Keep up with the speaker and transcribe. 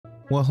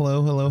Well,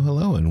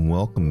 hello, and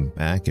welcome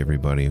back,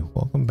 everybody.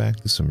 Welcome back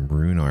to some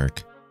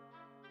Ruinarch.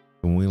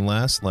 When we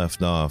last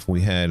left off, we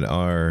had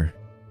our...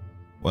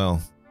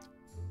 Well,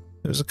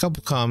 there's a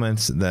couple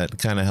comments that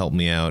kind of helped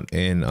me out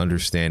in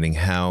understanding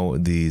how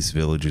these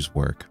villages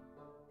work.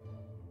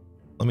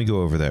 Let me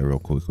go over that real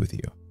quick with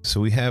you.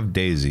 So we have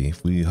Daisy.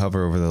 If we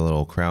hover over the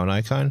little crown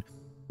icon,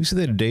 we see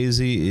that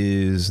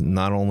Daisy is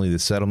not only the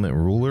settlement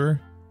ruler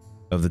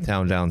of the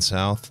town down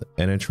south,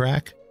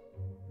 Ruinarch,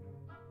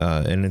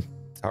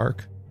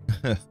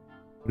 but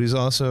she's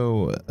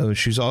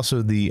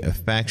also the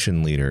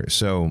faction leader.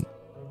 So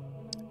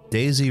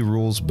Daisy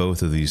rules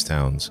both of these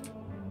towns,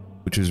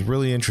 which is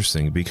really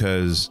interesting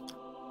because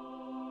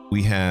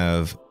we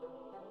have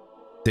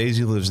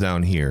Daisy lives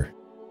down here,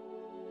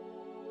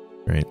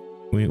 right?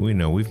 We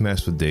know we've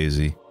messed with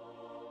Daisy,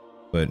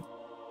 but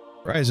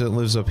Riza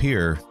lives up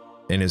here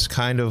and is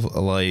kind of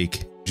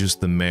like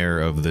just the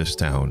mayor of this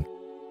town.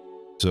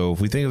 So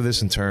if we think of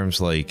this in terms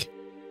like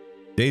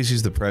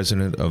Daisy's the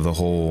president of the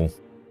whole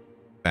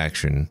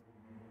faction,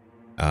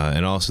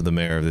 and also the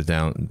mayor of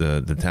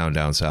the town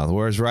down south,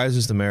 whereas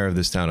Riza's the mayor of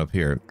this town up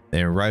here.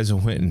 And Riza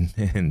went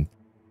and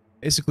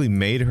basically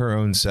made her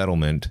own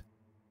settlement,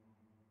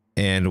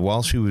 and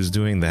while she was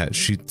doing that,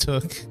 she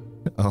took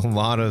a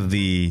lot of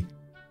the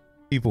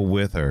people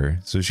with her.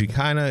 So she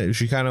kind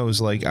of was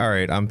like, all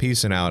right, I'm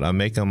peacing out, I'm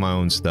making my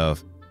own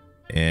stuff,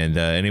 and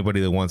anybody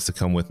that wants to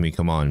come with me,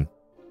 come on.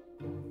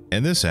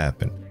 And this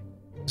happened.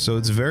 So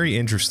it's very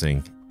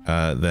interesting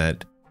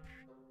that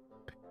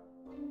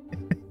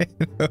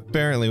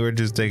apparently we're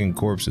just taking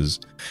corpses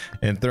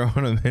and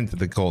throwing them into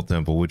the cult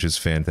temple, which is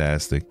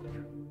fantastic.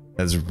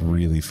 That's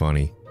really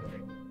funny.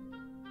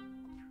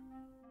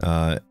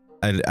 I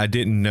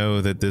didn't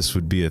know that this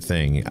would be a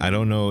thing. I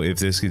don't know if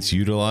this gets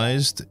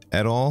utilized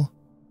at all,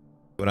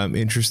 but I'm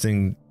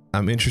interested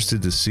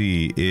to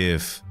see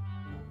if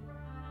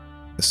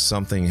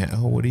something...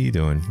 Oh, what are you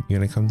doing? You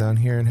gonna come down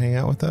here and hang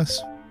out with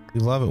us? We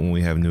love it when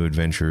we have new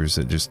adventurers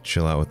that just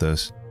chill out with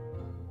us.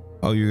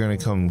 Oh, you're gonna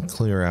come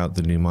clear out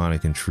the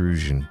demonic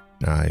intrusion.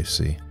 I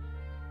see.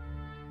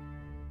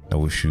 I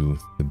wish you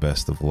the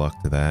best of luck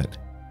with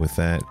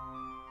that.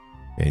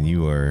 And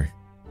you are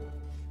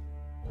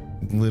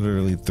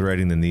literally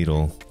threading the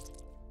needle.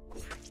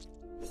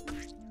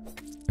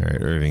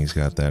 Alright, Irving's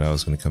got that. I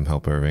was gonna come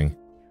help Irving.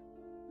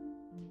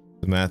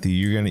 So Matthew,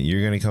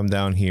 you're gonna come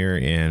down here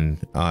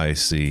and... I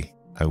see.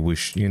 I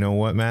wish... You know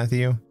what,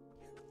 Matthew?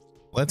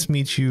 Let's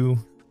meet you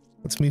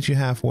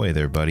halfway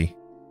there, buddy.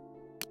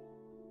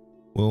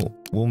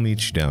 We'll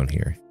meet you down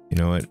here. You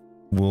know what?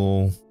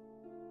 We'll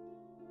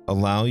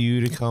allow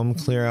you to come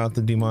clear out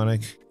the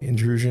demonic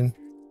intrusion.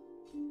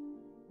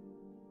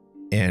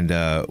 And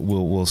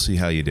we'll see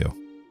how you do.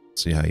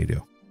 See how you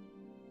do.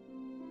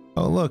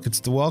 Oh look, it's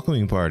the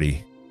welcoming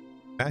party.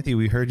 Matthew,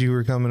 we heard you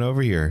were coming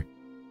over here.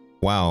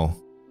 Wow.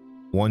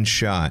 One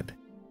shot.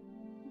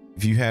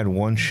 If you had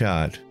one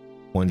shot,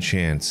 one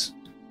chance,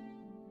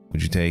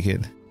 would you take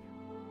it?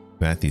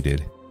 Matthew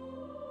did.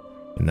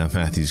 And now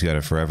Matthew's got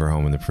a forever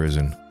home in the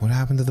prison. What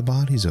happened to the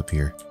bodies up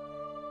here?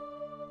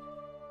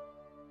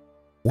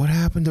 What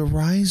happened to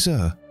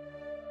Riza?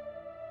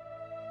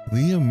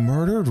 Leah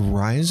murdered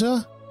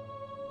Riza?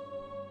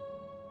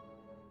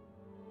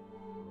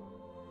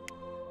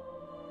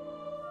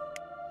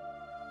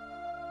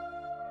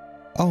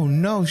 Oh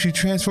no, she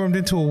transformed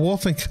into a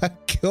wolf and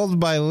got killed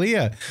by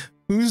Leah.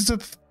 Who's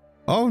the...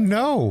 Oh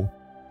no!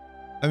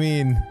 I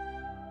mean...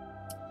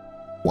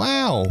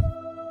 Wow!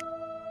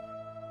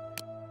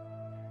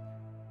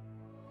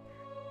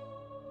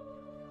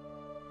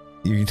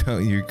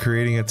 You're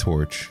creating a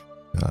torch.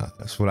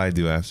 That's what I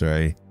do after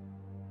I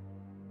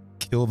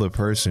kill the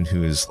person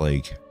who is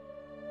like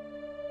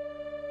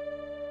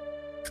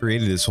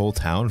created this whole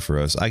town for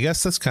us. I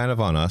guess that's kind of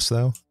on us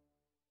though.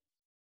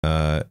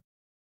 Are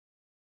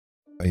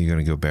you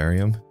gonna go bury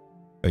him?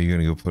 Are you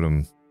gonna go put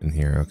him in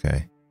here?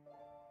 Okay.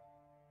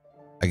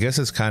 I guess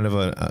it's kind of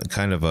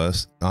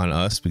on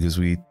us because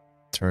we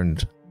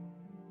turned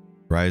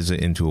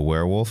Riza into a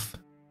werewolf,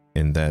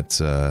 and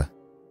that's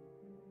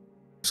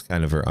it's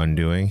kind of her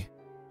undoing.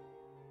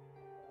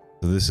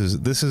 So this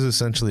is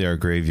essentially our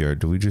graveyard.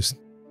 Do we just...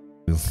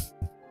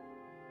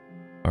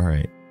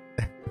 Alright.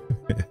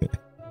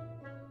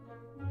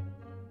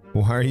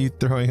 Why are you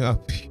throwing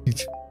up?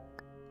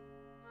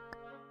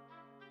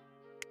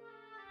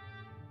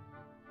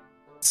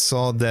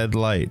 Saw dead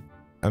light.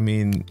 I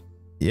mean,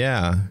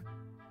 yeah.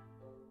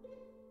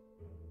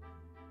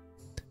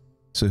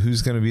 So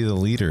who's gonna be the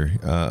leader,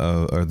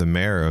 or the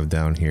mayor of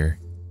down here?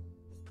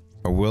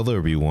 Or will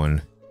there be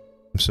one?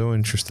 I'm so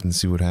interested to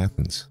see what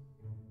happens.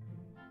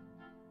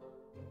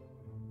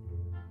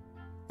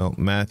 Well,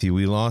 Matthew,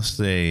 we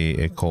lost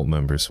a cult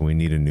member, so we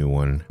need a new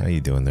one. How you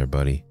doing there,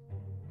 buddy?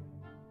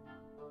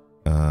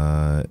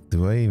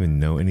 Do I even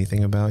know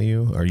anything about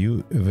you? Are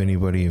you of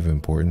anybody of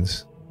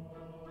importance?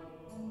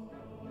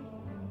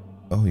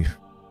 Oh, you're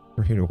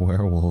afraid of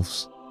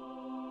werewolves.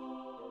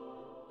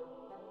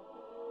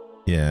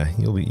 Yeah,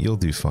 you'll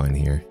do fine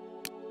here. .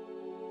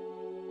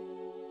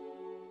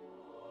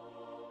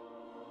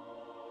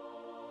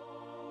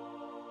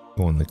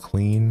 Going to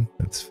clean.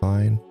 That's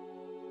fine.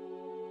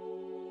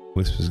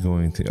 Wisp is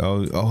going to...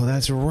 Oh,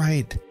 that's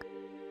right!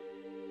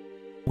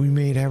 We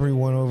made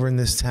everyone over in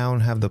this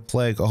town have the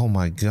plague. Oh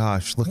my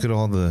gosh, look at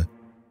all the...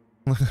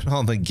 Look at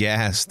all the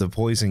gas, the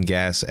poison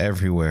gas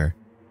everywhere.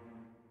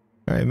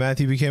 Alright,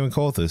 Matthew became a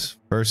cultist.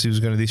 First he was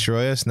going to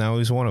destroy us, now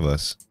he's one of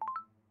us.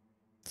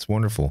 It's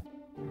wonderful.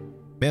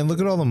 Man, look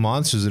at all the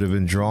monsters that have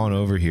been drawn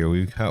over here.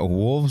 We've got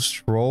wolves,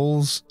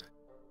 trolls,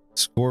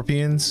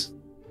 scorpions,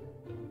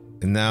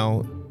 and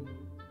now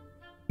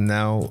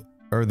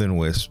earthen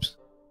wisps.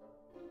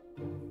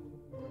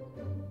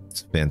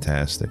 It's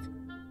fantastic.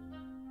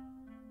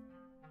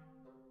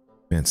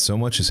 Man, so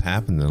much has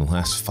happened in the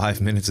last 5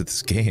 minutes of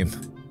this game.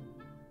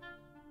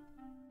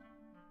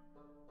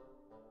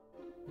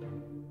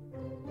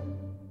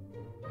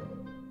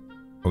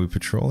 Are we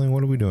patrolling?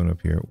 What are we doing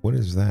up here? What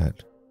is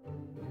that?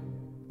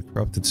 The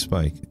corrupted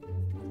spike.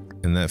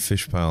 And that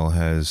fish pile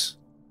has...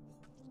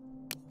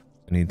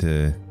 I need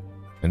to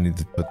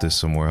put this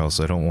somewhere else.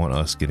 I don't want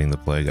us getting the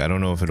plague. I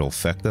don't know if it'll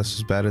affect us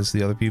as bad as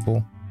the other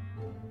people.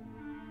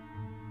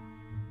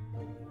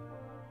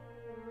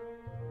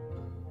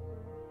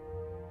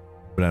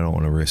 But I don't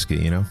want to risk it,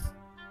 you know?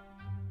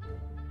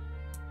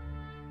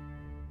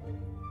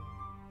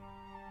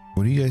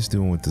 What are you guys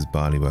doing with this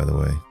body, by the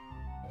way?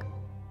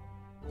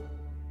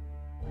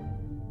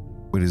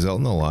 Wait, is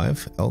Elton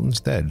alive? Elton's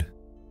dead.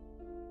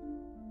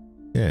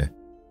 Yeah.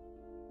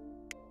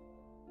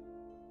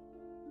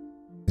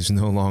 He's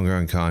no longer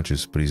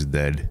unconscious, but he's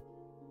dead.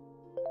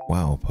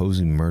 Wow,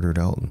 Posey murdered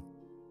Elton.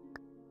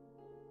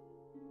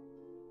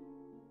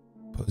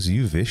 Posey,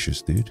 you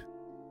vicious, dude.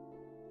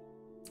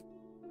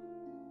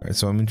 Alright,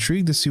 so I'm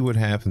intrigued to see what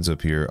happens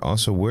up here.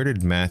 Also, where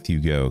did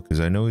Matthew go? Because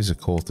I know he's a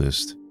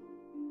cultist.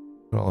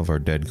 Look at all of our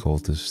dead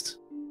cultists.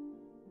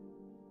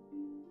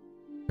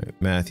 Right,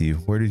 Matthew,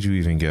 where did you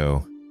even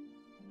go?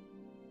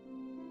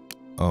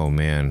 Oh,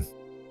 man.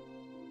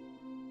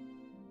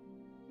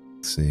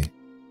 Let's see.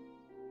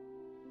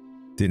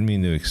 Didn't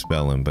mean to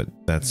expel him, but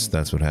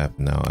that's what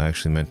happened now. I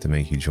actually meant to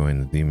make you join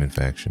the demon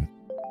faction.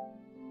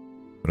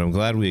 But I'm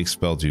glad we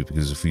expelled you,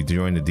 because if we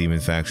joined the demon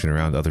faction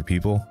around other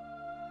people,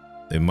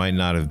 they might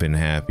not have been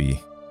happy.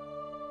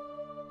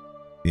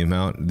 The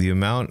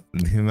amount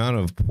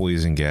of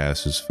poison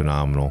gas is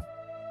phenomenal.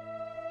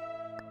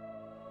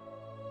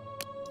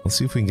 Let's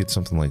see if we can get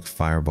something like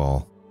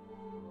fireball.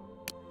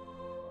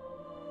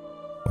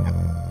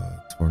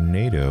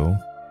 Tornado.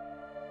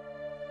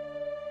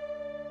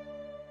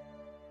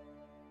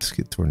 Let's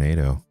get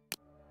tornado.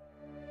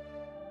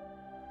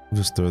 We'll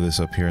just throw this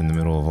up here in the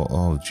middle of all...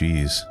 Oh,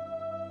 jeez.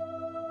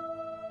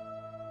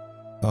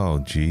 Oh,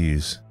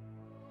 jeez.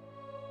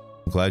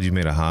 I'm glad you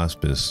made a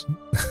hospice.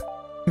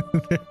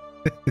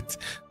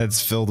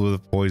 That's filled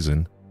with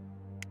poison.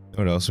 You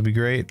know what else would be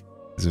great?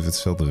 Is if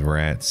it's filled with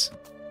rats.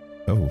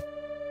 Oh.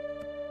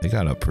 They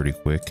got up pretty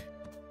quick.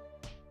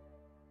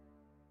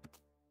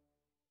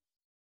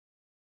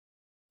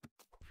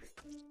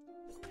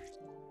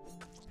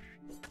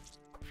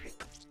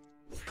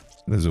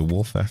 There's a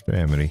wolf after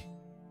Amity.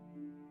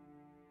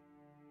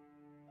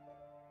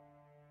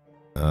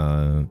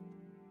 Alright,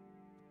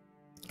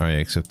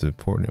 accept the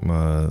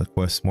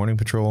quest morning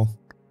patrol.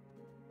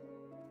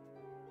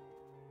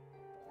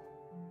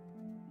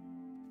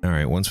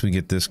 Alright, once we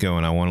get this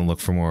going, I want to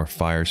look for more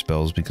fire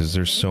spells because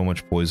there's so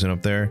much poison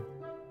up there.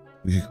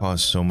 We could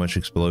cause so much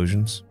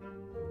explosions.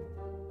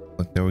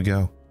 Look, there we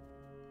go.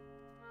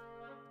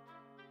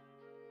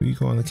 Who are you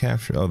going to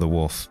capture? Oh, the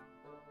wolf.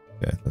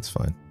 Okay, that's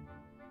fine.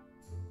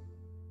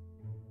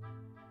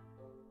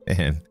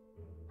 And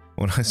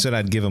when I said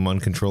I'd give him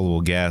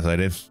uncontrollable gas, I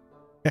didn't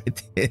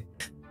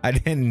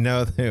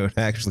know that it would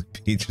actually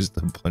be just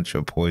a bunch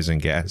of poison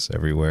gas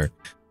everywhere.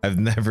 I've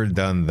never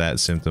done that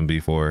symptom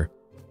before.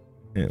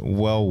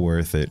 Well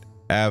worth it.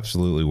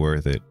 Absolutely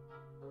worth it.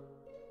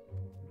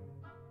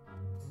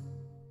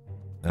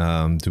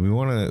 Do we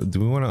want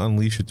to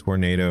unleash a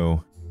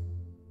tornado?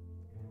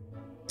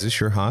 Is this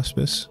your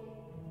hospice?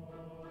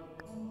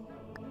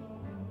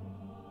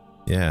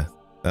 Yeah,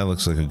 that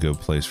looks like a good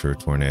place for a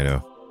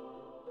tornado.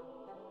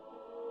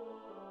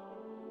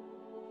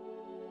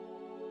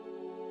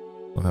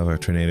 We'll have our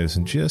tornadoes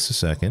in just a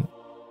second.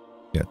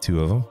 Got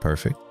 2 of them,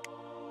 perfect.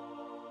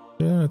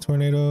 Yeah, a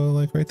tornado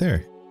like right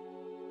there.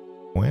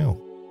 Wow.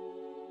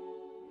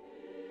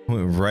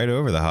 Went right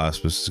over the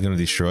hospice. Is it gonna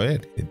destroy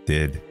it? It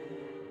did.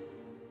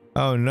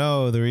 Oh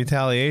no, the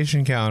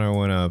retaliation counter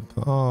went up.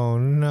 Oh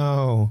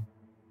no.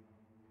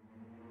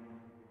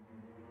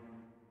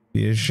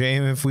 Be a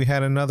shame if we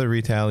had another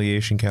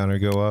retaliation counter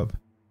go up.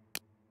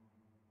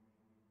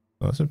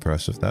 Oh, that's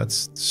impressive.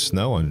 That's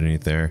snow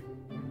underneath there.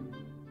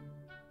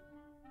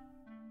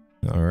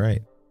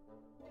 Alright.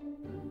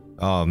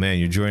 Oh man,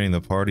 you're joining the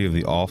party of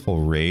the awful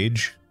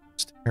rage?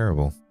 It's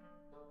terrible.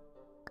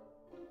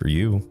 For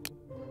you.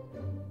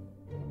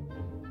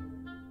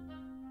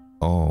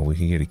 Oh, we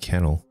can get a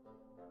kennel.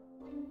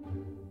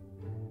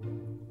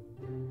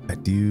 I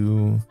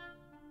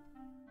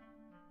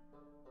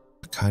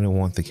kind of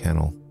want the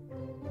kennel.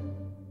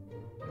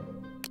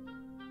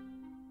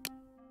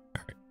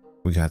 Alright.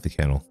 We got the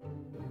kennel.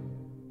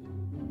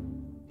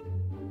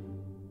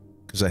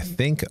 Because I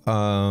think,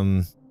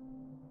 taunts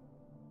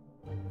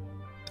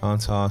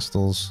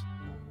hostiles,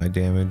 high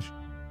damage.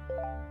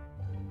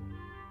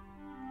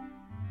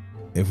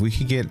 If we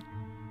could get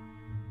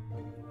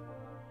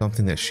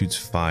something that shoots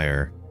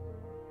fire.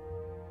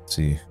 Let's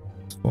see.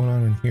 What's going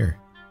on in here?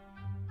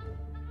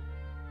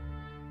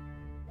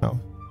 Oh.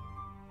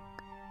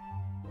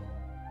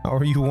 How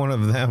are you one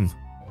of them?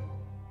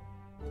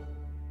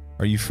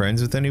 Are you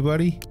friends with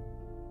anybody?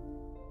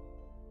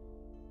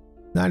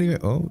 Not even.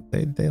 Oh,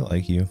 they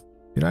like you.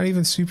 You're not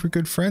even super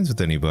good friends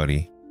with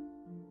anybody.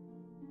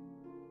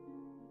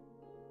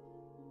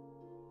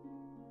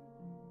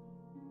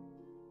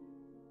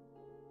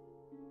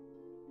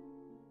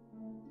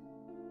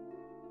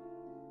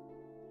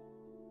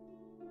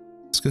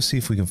 Let's go see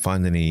if we can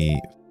find any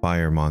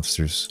fire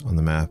monsters on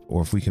the map,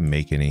 or if we can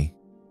make any.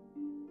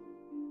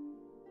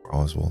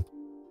 Oswald.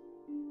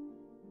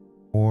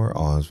 Or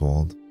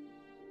Oswald.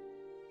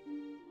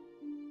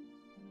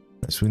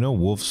 So we know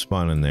wolves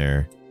spawn in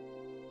there.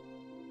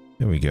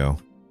 There we go.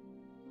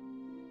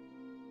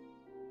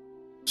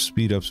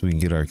 Speed up so we can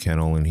get our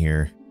kennel in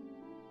here.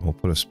 We'll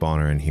put a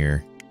spawner in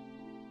here.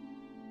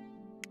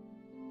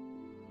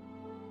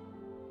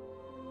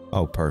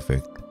 Oh,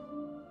 perfect.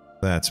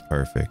 That's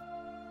perfect.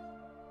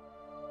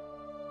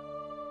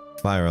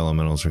 Fire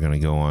elementals are going to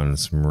go on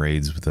some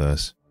raids with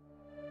us.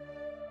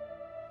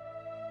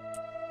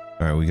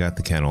 Alright, we got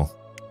the kennel.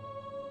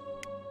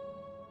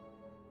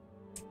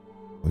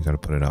 We gotta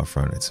put it out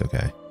front, it's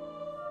okay.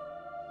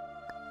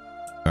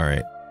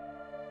 Alright.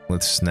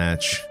 Let's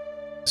snatch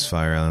this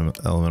fire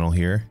elemental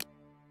here.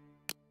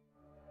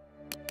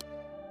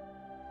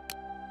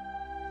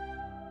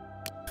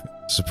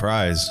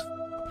 Surprise!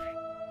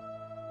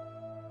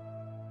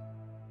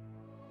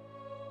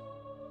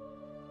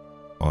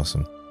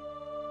 Awesome.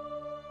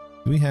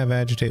 Do we have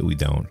agitate? We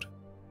don't.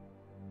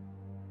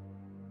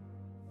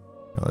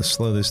 Now let's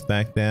slow this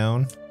back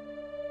down.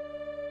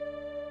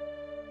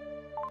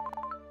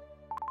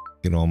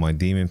 Get all my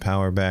demon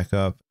power back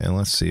up, and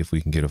let's see if we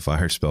can get a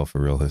fire spell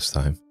for real this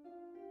time.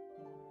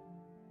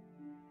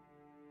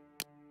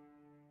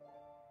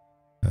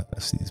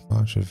 Let's see,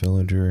 Monster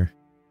Villager.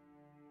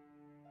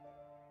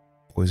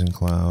 Poison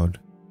Cloud.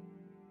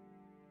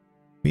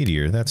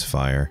 Meteor, that's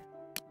fire.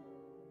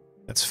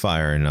 That's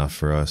fire enough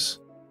for us.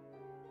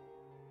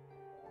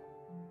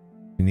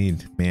 We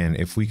need, man,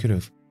 if we could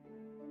have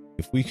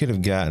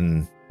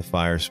gotten the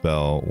fire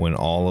spell when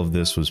all of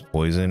this was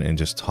poison and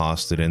just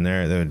tossed it in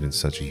there, that would have been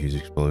such a huge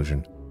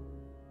explosion.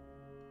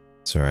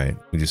 It's alright,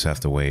 we just have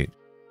to wait.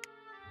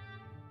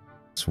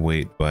 Let's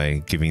wait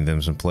by giving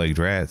them some plagued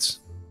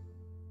rats.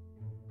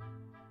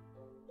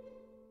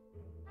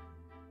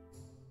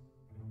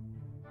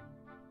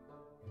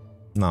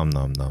 Nom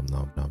nom nom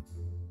nom nom.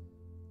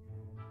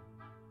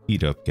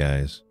 Eat up,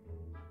 guys.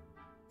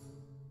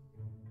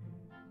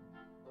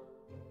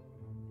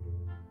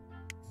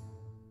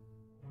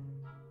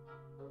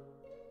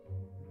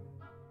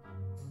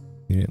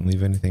 You didn't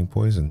leave anything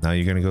poisoned. Now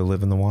you're gonna go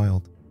live in the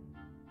wild.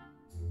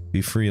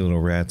 Be free,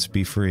 little rats.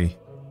 Be free.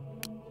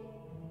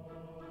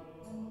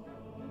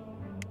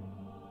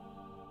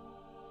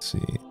 Let's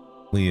see.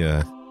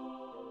 Leah.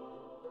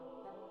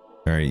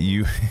 Alright,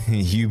 you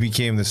you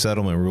became the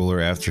settlement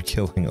ruler after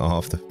killing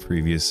off the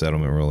previous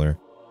settlement ruler.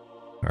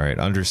 Alright,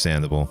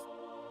 understandable.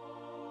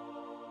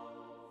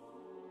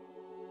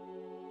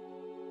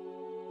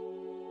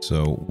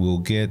 So we'll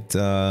get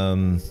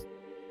day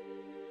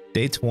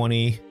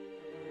 20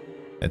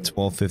 at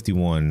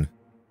 12:51.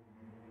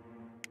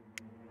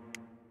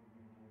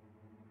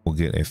 We'll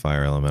get a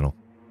fire elemental.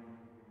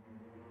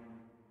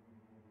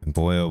 And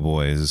boy oh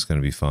boy, is this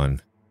gonna be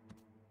fun.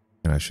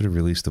 And I should have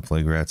released the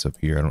plague rats up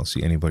here. I don't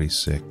see anybody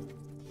sick.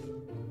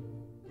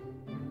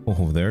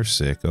 Oh, they're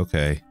sick.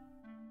 Okay.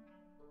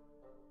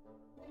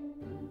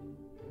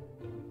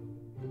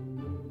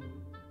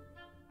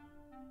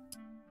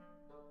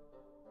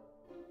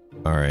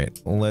 Alright,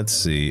 let's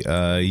see.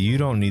 You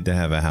don't need to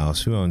have a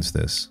house. Who owns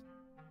this?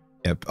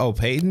 Yep. Oh,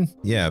 Peyton?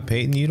 Yeah,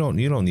 Peyton, you don't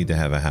need to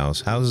have a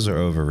house. Houses are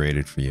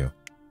overrated for you.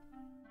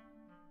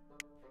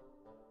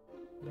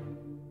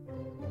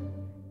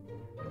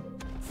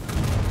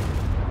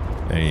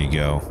 There you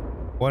go.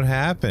 What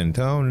happened?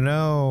 Oh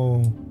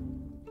no.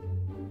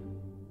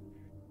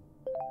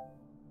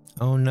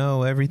 Oh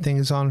no, everything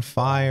is on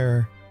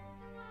fire.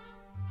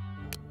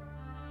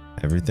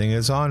 Everything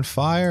is on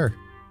fire.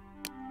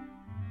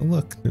 Oh,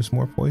 look, there's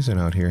more poison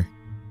out here.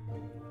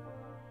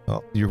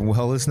 Oh, your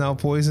well is now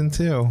poisoned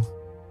too.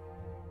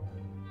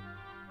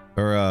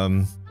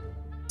 Or,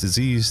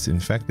 diseased,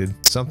 infected.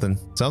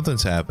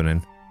 Something's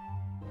happening.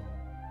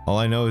 All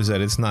I know is that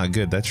it's not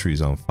good. That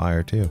tree's on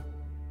fire too.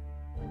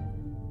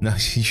 No,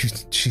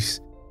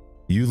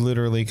 you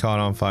literally caught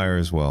on fire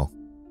as well.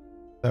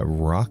 That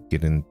rock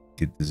get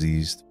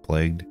diseased,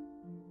 plagued.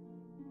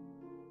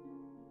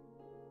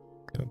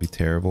 That would be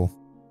terrible.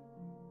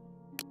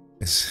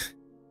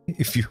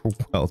 If your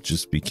well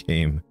just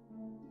became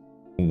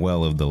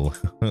well of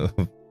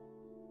the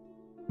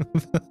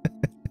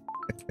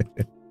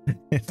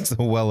It's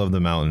the well of the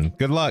mountain.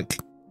 Good luck.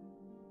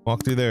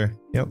 Walk through there.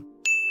 Yep.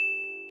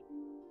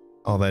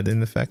 Oh, that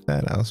didn't affect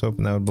that? I was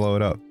hoping that would blow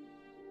it up.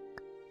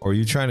 Or are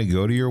you trying to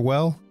go to your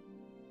well?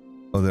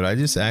 Oh, did I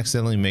just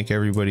accidentally make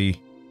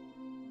everybody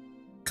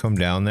come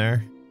down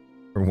there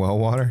for well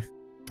water?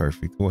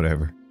 Perfect.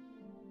 Whatever.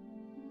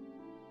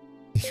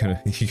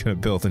 You're gonna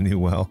build a new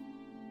well.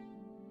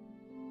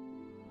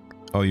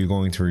 Oh, you're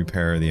going to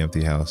repair the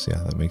empty house.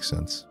 Yeah, that makes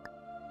sense.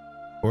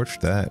 Torch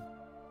that.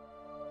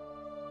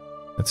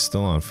 That's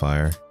still on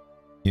fire.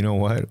 You know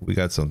what? We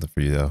got something for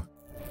you though.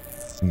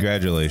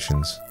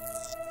 Congratulations.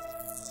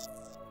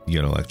 You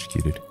got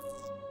electrocuted.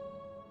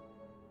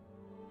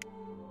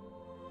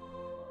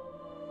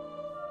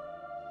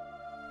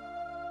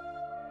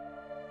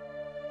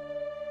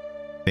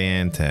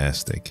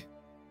 Fantastic.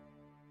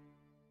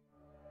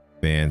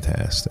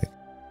 Fantastic.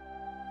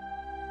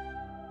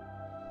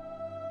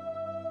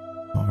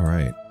 All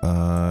right.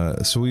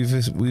 So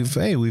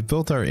we've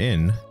built our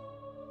inn.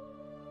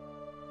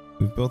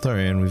 We've built our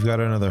inn. We've got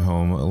another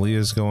home.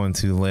 Aaliyah's going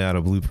to lay out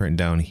a blueprint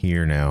down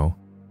here now.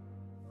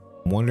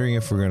 I'm wondering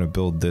if we're going to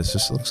build this.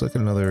 This looks like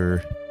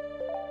another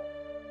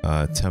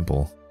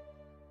temple.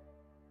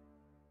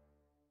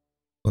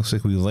 Looks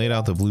like we laid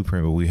out the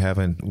blueprint, but we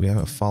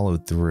haven't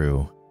followed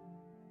through.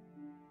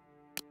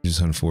 Which is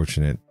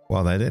unfortunate.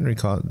 Wow, that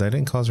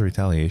didn't cause a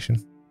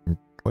retaliation. I'm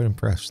quite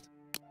impressed.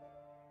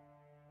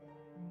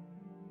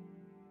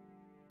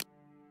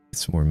 Get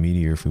some more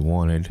meteor if we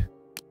wanted.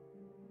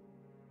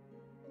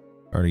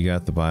 Already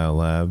got the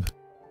biolab.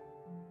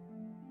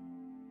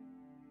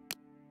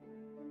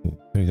 Could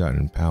have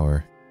gotten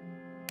power.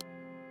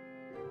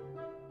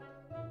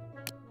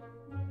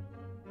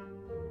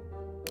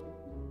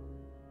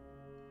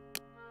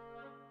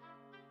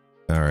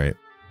 Alright.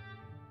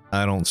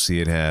 I don't see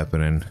it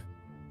happening.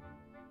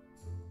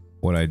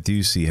 What I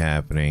do see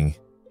happening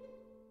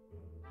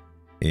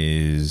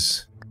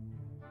is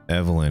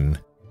Evelyn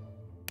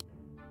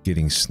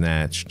getting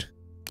snatched.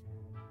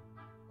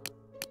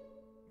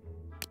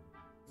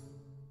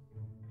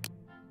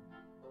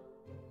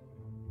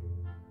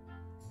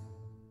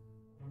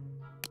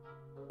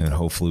 And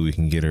hopefully we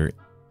can get her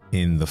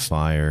in the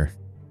fire.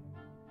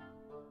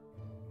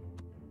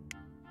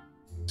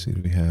 Let's see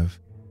what we have.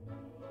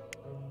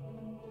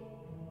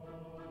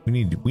 We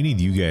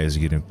need you guys to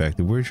get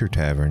infected. Where's your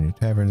tavern? Your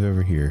tavern's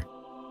over here.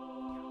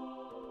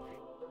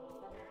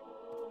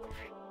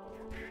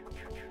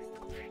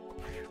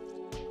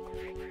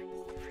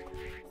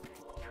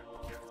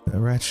 That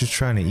rat's just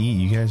trying to eat.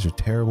 You guys are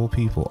terrible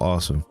people.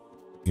 Awesome.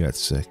 You got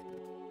sick.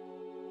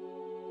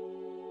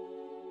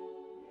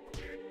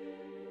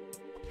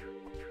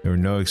 There were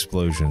no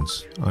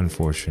explosions.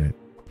 Unfortunate.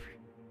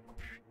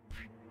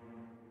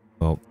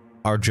 Well,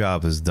 our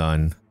job is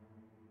done.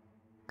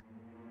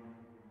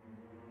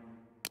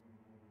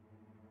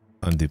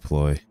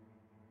 Undeploy.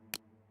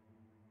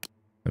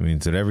 That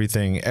means that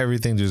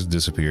everything just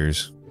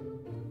disappears.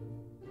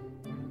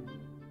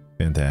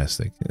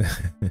 Fantastic.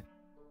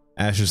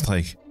 Ash is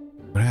like,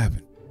 what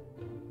happened?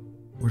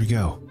 Where'd it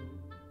go?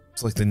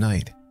 It's like the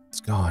night. It's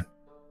gone.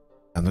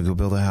 I'm gonna go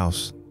build a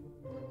house.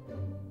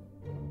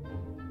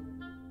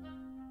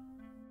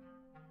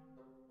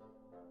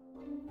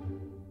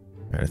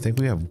 Alright, I think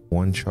we have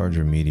one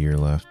charger meteor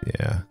left.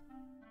 Yeah.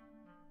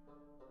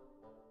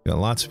 Got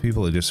lots of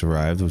people that just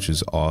arrived, which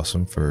is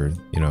awesome for,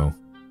 you know,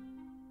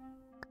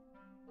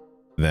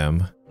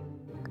 them.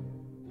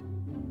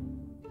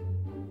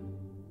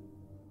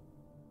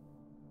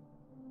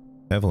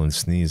 Evelyn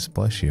sneezed.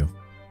 Bless you.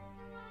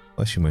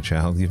 Bless you, my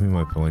child. Give me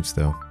my points,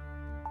 though.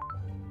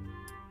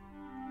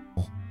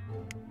 Oh,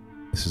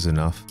 this is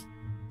enough.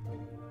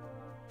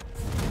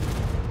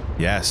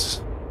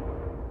 Yes.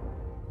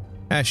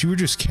 Ash, you were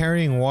just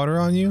carrying water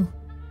on you?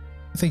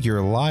 I think you're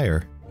a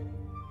liar.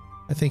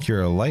 I think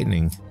you're a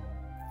lightning.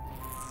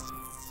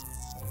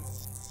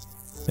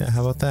 Yeah,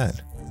 how about that?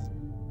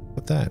 How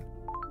about that?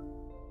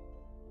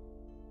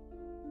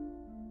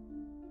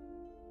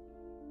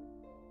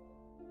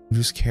 He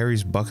just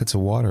carries buckets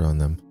of water on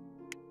them.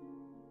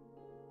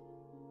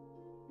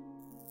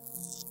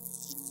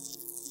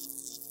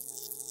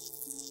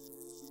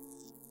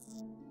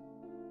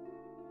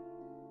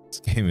 This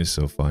game is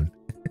so fun.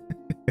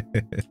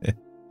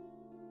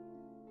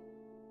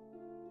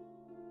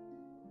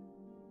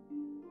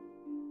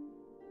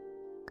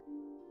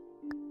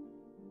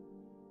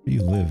 Where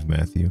you live,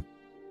 Matthew?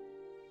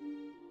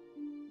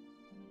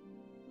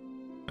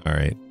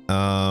 Alright.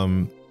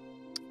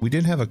 We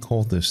did have a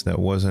cultist that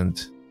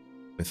wasn't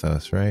with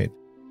us, right?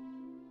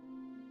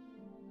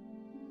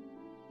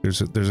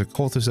 There's a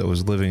cultist that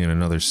was living in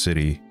another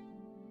city.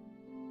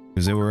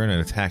 Because they were in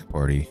an attack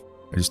party.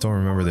 I just don't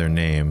remember their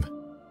name.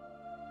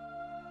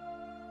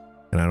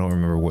 And I don't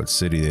remember what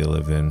city they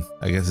live in.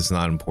 I guess it's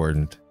not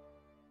important.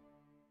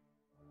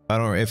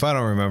 If I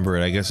don't remember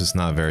it, I guess it's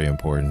not very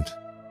important.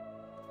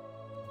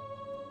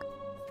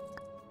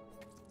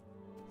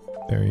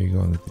 There you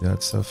go,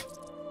 that stuff.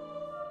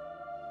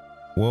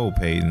 Whoa,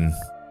 Peyton.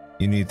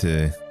 You need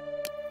to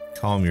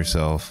calm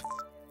yourself.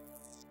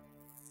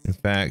 In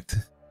fact,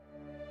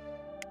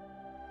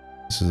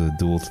 This is a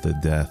duel to the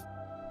death.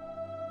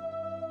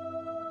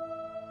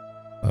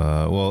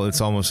 Well, it's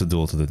almost a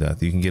duel to the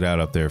death. You can get out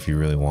up there if you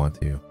really want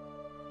to.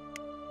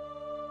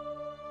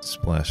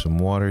 Splash some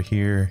water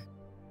here.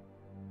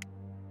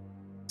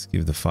 Let's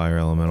give the fire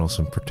elemental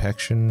some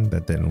protection.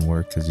 That didn't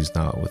work because he's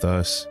not with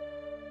us.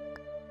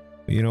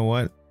 But you know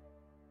what?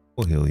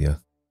 We'll heal you.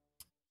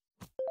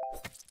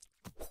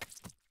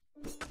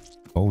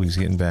 Oh, he's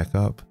getting back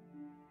up.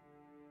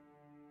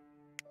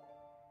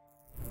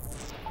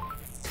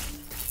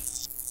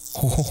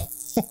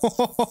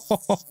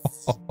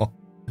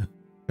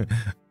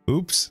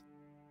 Oops.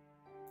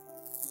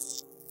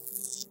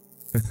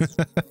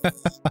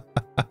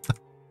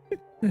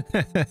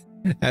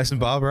 As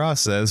Bob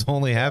Ross says,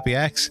 only happy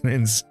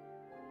accidents.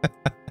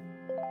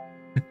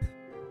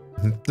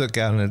 Took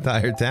out an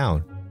entire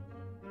town.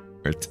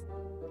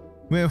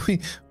 Man,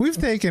 we've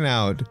taken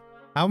out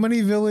how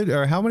many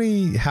how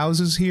many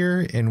houses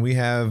here, and we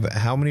have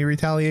how many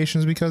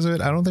retaliations because of it?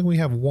 I don't think we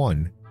have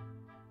one.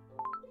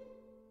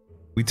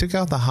 We took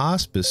out the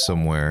hospice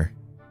somewhere.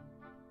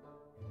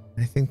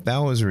 I think that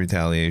was a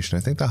retaliation.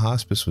 I think the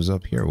hospice was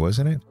up here,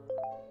 wasn't it?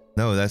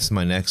 No, that's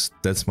my next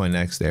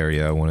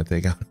area I want to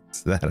take out.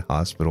 It's that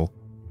hospital.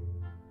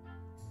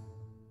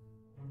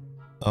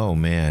 Oh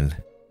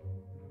man.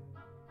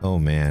 Oh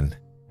man.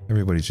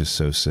 Everybody's just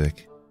so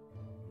sick.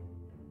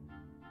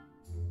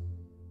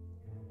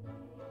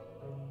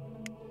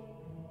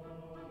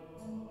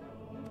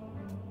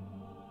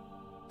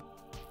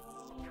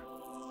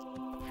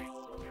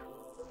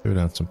 Throw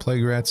down some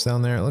plague rats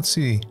down there. Let's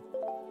see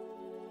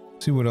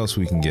what else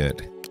we can get.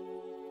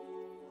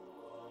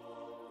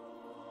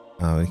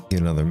 We can get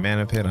another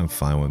mana pit. I'm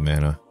fine with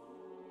mana.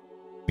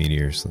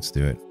 Meteors, let's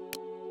do it.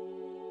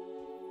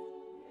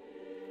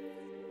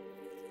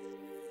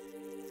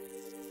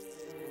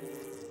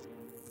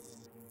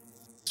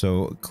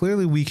 So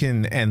clearly we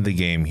can end the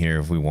game here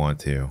if we want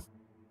to.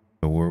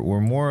 So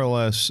we're more or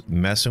less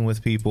messing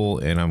with people,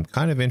 and I'm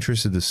kind of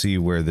interested to see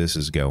where this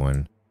is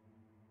going.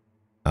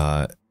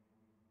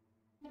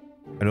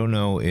 I don't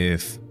know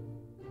if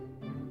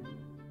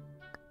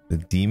the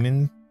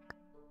demon,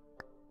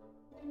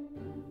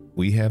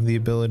 we have the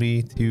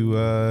ability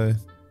to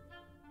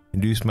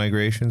induce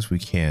migrations. We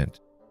can't.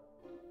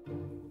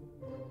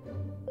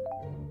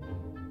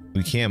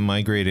 We can't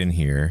migrate in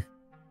here.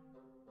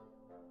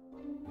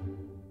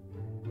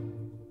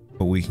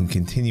 But we can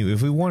continue,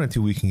 if we wanted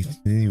to, we can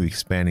continue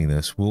expanding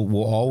this.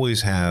 We'll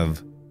always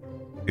have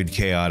good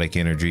chaotic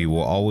energy.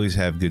 We'll always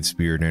have good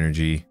spirit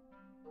energy.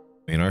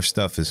 I mean, our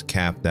stuff is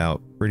capped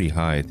out pretty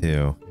high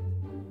too.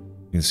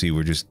 You can see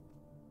we're just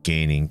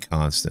gaining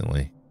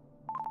constantly.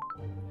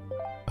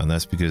 And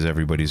that's because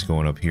everybody's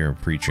going up here and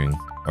preaching,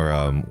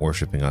 or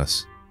worshipping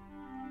us.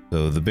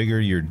 So the bigger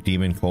your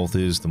demon cult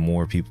is, the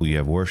more people you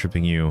have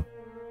worshipping you,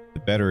 the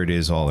better it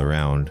is all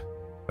around.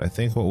 But I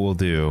think what we'll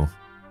do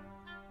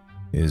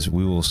is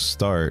we will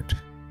start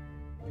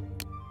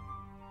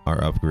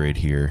our upgrade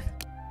here.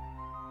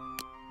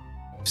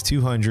 It's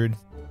 200.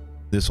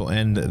 This will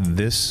end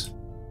this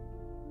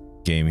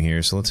game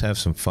here, so let's have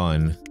some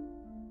fun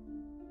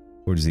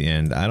towards the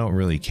end. I don't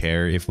really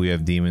care if we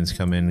have demons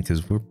come in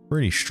because we're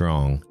pretty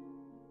strong.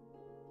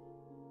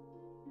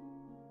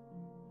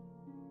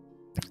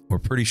 We're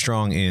pretty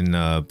strong in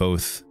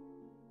both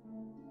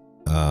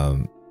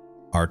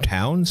our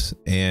towns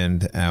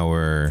and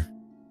our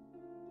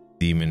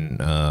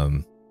demon,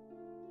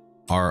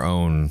 our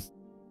own,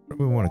 what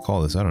do we want to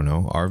call this? I don't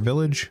know. Our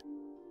village?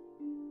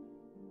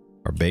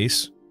 Our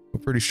base?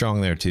 We're pretty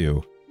strong there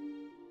too.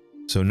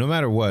 So no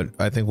matter what,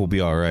 I think we'll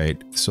be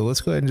alright. So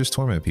let's go ahead and just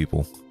torment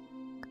people.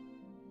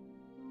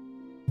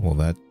 Well,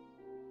 that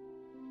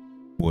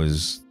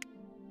was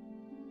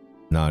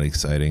not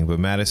exciting, but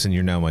Madison,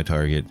 you're now my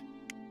target.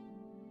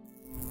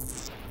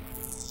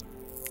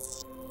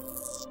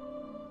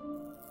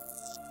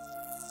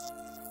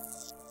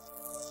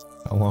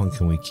 How long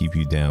can we keep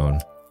you down?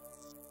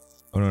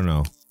 I don't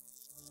know.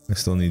 I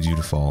still need you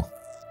to fall.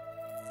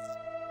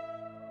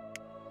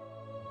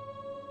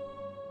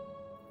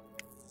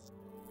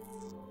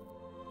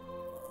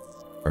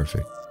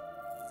 Perfect.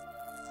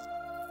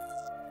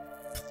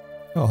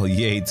 Oh,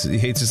 Yates.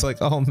 Yates is like,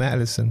 oh,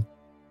 Madison.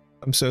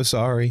 I'm so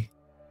sorry.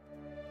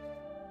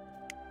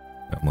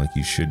 I'm like,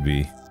 you should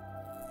be.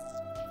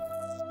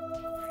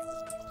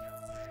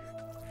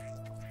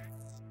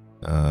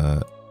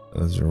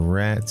 Those are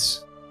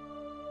rats.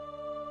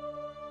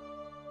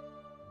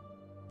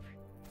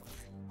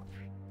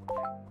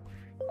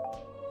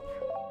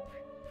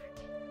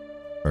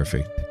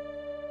 Perfect.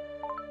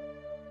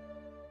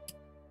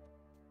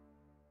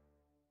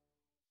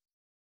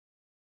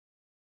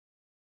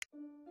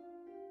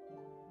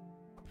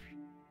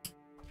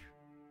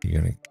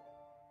 You're gonna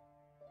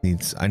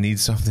I need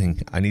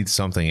something. I need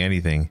something,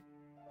 anything.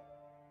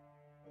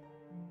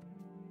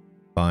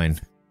 Fine.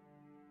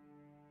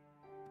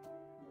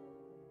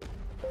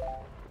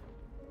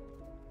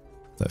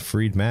 That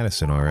freed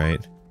Madison,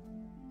 alright.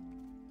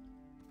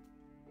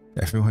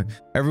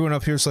 Everyone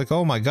up here is like,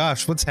 oh my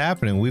gosh, what's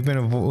happening? We've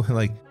been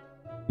like,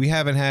 we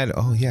haven't had,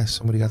 oh yeah,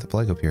 somebody got the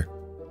plague up here.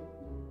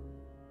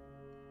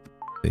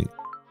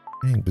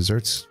 Dang,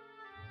 Berserk's...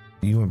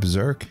 You went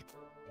berserk?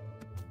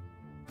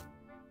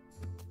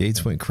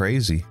 Yates went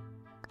crazy.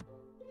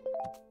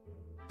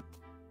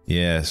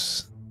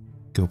 Yes.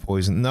 Go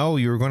poison... No,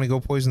 you were going to go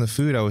poison the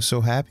food. I was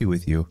so happy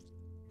with you.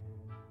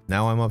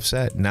 Now I'm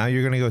upset. Now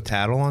you're going to go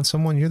tattle on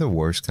someone? You're the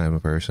worst kind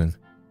of person.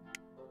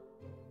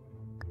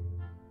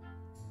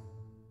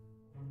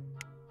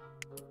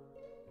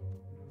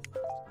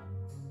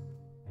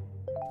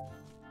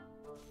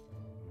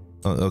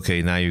 Oh,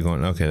 okay, now you're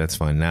going... Okay, that's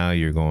fine. Now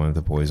you're going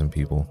to poison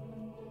people.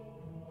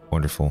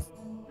 Wonderful.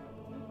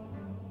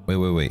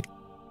 Wait.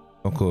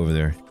 Don't go over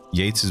there.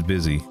 Yates is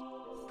busy.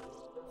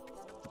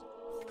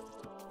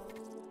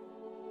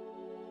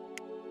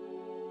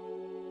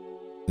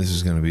 This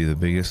is going to be the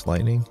biggest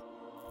lightning.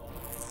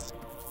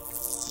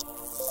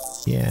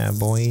 Yeah,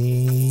 boy.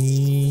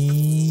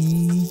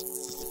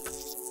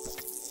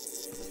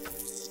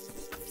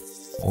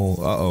 Oh,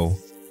 uh-oh.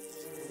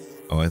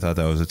 Oh, I thought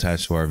that was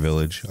attached to our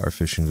village, our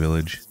fishing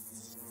village.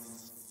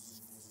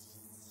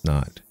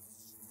 Not.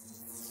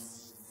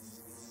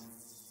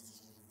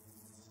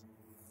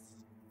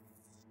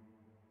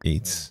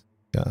 Yates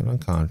got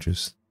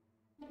unconscious.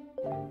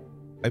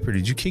 Piper,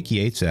 did you kick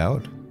Yates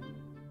out?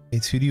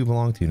 Yates, who do you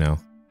belong to now?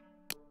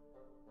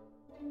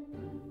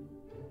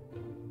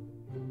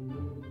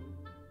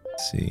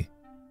 Let's see.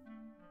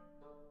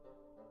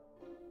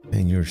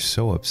 Man, you're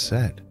so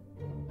upset.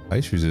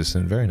 Ice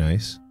resistant, very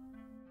nice.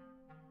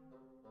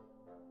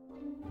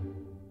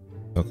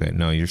 Okay,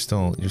 no, you're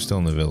still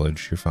in the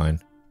village. You're fine.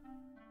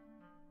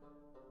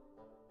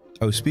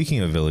 Oh,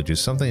 speaking of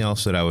villages, something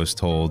else that I was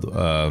told,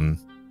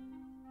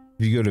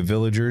 if you go to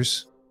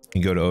villagers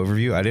and go to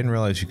overview, I didn't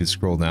realize you could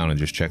scroll down and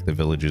just check the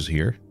villages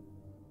here.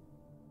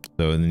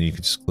 So, and then you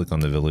could just click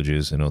on the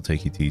villages and it'll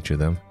take you to each of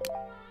them.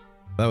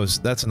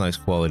 That's a nice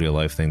quality of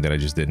life thing that I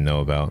just didn't know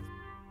about.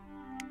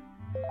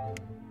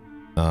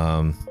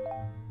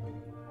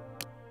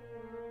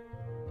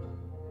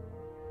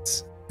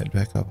 Let's head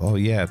back up. Oh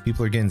yeah,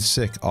 people are getting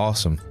sick.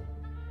 Awesome.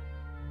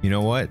 You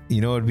know what?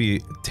 You know what would be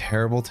a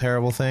terrible,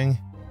 terrible thing?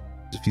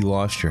 If you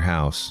lost your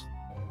house.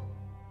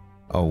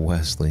 Oh,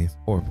 Wesley.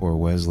 Poor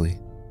Wesley.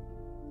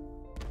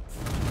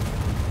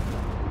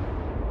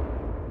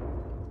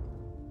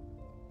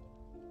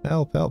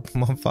 Help,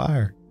 I'm on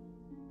fire.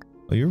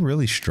 Oh, you're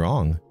really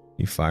strong.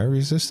 You fire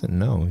resistant?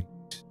 No.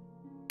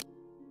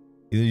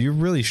 Either you're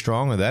really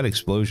strong or that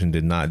explosion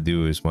did not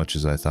do as much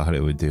as I thought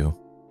it would do.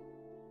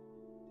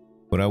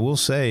 But I will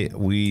say,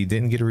 we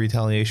didn't get a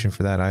retaliation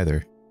for that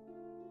either.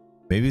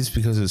 Maybe it's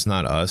because it's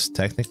not us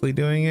technically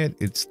doing it,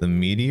 it's the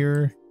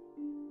meteor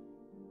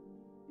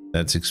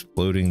that's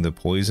exploding the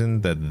poison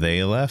that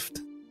they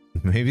left.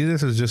 Maybe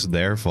this is just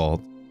their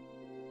fault.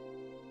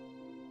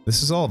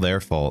 This is all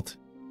their fault.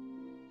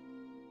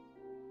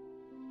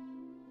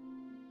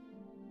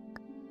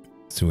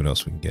 Let's see what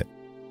else we can get.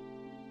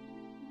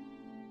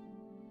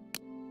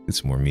 Get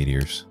some more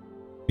meteors.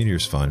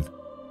 Meteor's fun.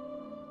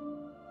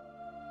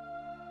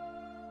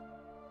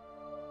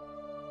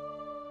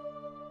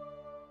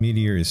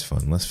 Meteor is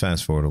fun. Let's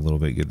fast forward a little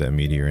bit, get that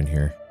meteor in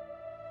here.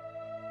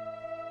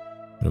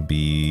 It'll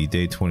be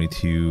day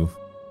 22.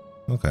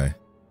 Okay.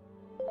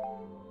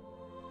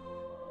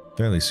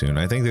 Fairly soon.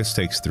 I think this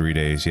takes 3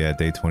 days. Yeah,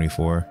 day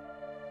 24.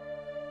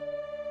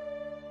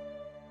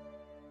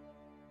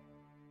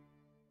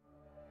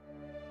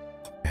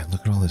 Man,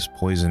 look at all this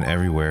poison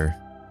everywhere.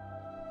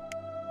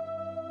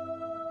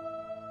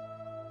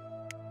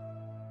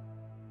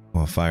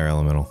 Oh, fire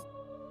elemental.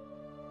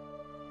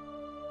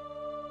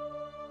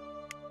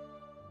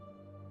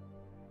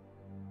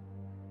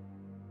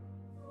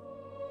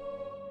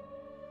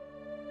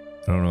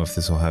 I don't know if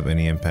this will have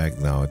any impact.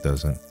 No, it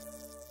doesn't.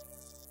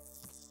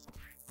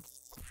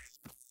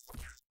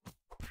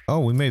 Oh,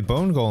 we made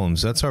bone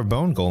golems. That's our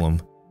bone golem.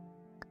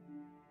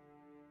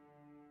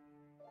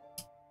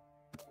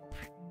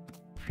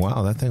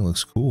 Wow, that thing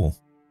looks cool.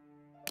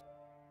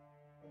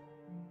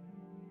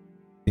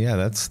 Yeah,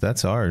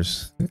 that's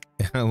ours.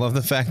 I love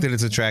the fact that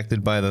it's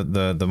attracted by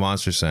the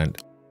monster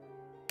scent.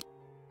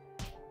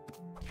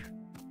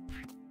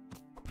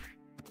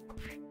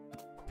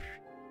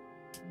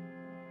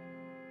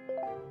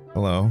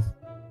 Hello.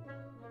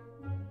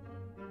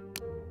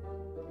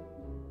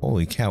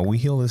 Holy cow, we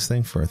heal this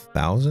thing for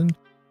 1,000?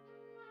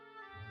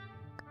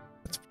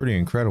 That's pretty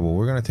incredible.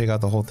 We're gonna take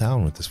out the whole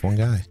town with this one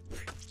guy.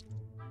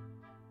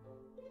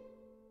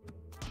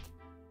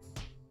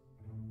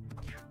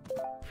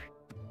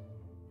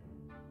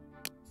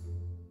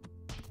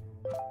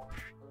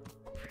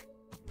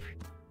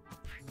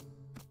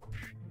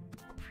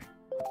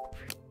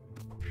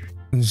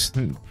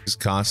 Just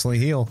constantly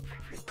heal.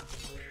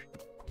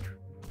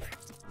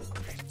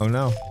 Oh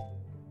no.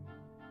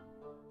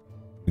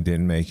 We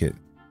didn't make it.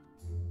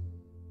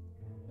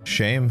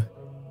 Shame.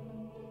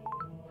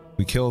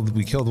 We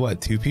killed what,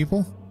 2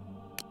 people?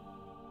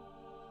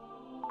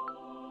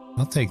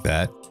 I'll take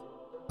that.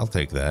 I'll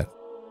take that.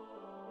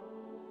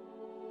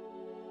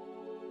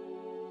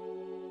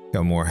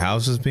 Got more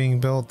houses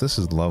being built. This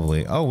is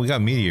lovely. Oh, we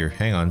got meteor.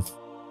 Hang on.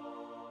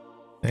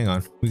 Hang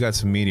on. We got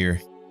some meteor.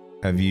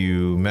 Have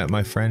you met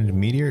my friend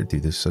Meteor?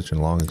 Dude, this is such a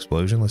long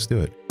explosion. Let's do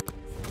it.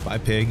 Bye,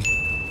 pig.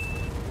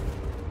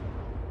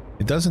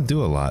 It doesn't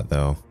do a lot,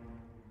 though.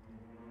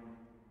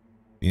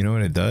 You know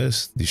what it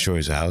does?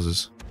 Destroys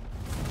houses.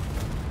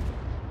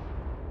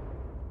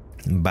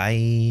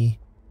 Bye.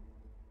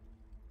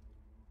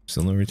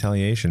 Still no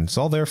retaliation. It's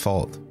all their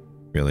fault,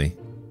 really.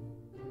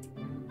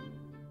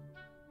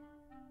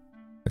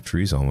 The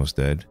tree's almost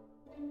dead.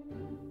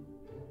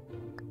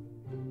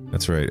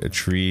 That's right, a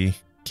tree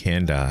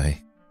can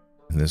die.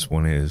 And this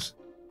one is.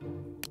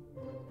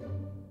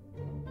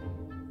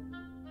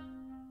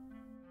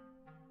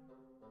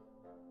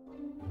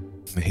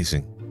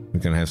 Amazing. We're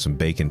gonna have some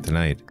bacon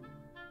tonight.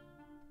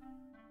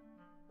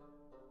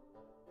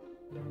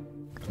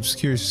 I'm just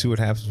curious to see what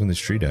happens when this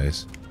tree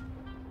dies.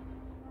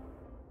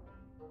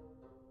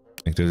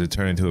 Like, does it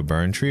turn into a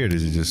burn tree or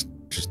does it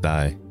just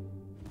die?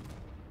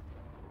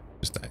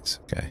 Just dies,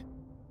 okay.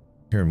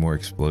 Hearing more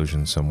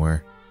explosions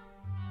somewhere.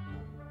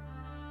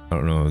 I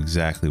don't know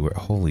exactly where.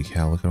 Holy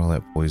cow, look at all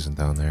that poison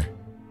down there.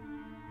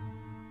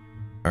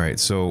 Alright,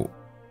 so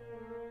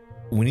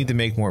we need to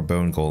make more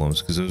bone golems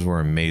because those were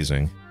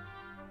amazing.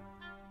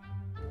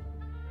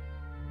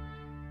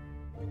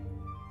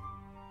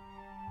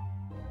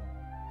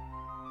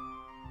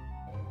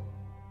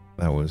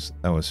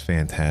 That was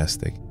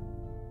fantastic.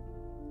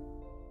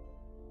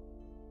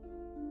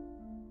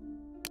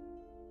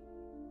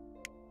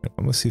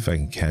 I'm gonna see if I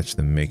can catch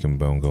them making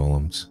bone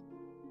golems.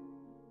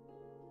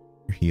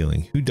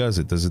 Healing. Who does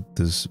it?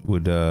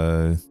 Would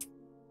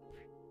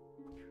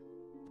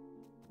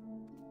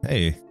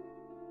hey.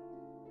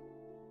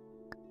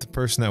 The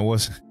person that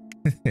was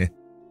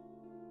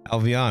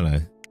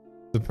Alviana.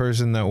 The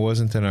person that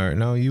wasn't in our,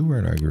 no, you were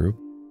in our group.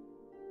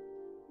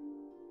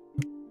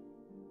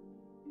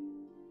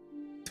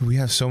 Dude, we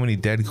have so many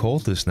dead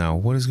cultists now.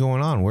 What is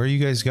going on? Where are you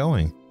guys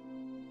going?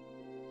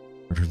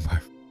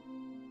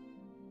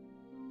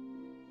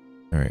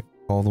 Alright.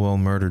 Caldwell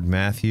murdered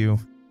Matthew.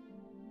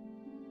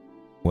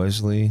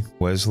 Wesley.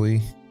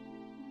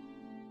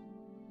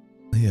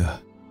 Leah.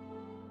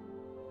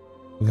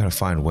 We gotta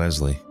find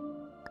Wesley.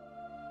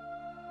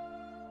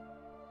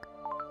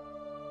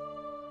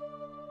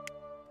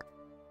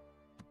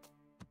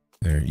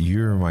 There,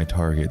 you're my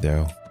target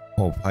though.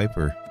 Oh,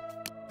 Piper.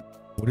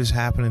 What is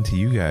happening to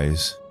you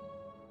guys?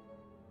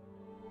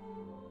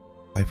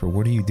 Piper,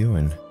 what are you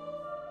doing?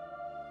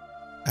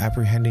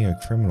 Apprehending a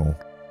criminal.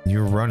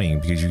 You're running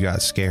because you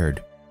got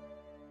scared.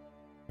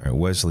 Alright,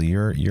 Wesley,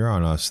 you're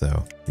on us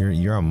though.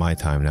 You're on my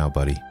time now,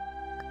 buddy.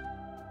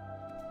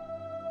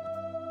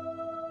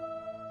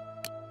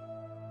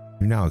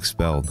 You're now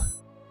expelled.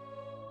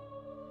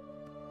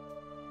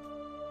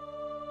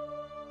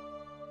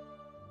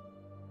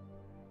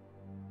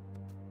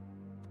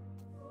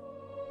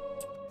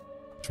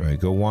 That's right,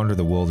 go wander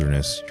the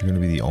wilderness. You're gonna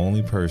be the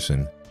only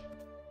person.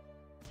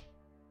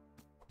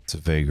 It's a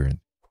vagrant.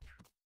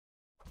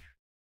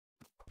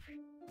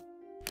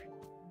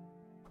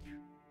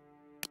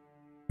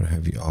 I'm gonna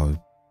have you all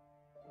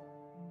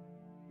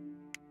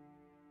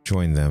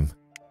join them.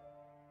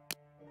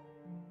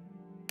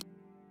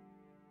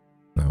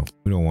 No,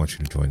 we don't want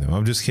you to join them.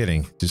 I'm just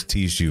kidding. Just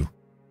teased you.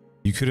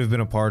 You could have been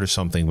a part of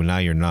something, but now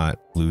you're not,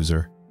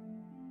 loser.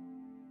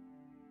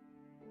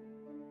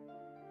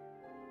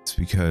 It's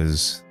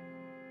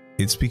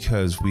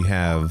because we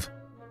have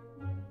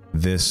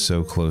this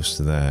so close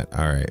to that.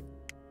 Alright.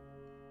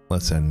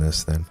 Let's end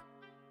this then.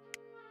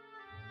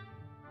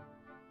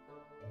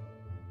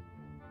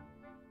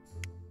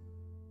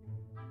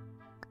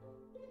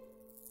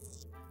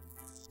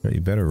 Right,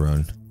 you better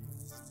run.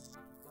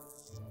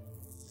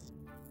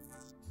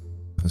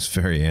 That's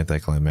very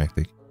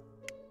anticlimactic.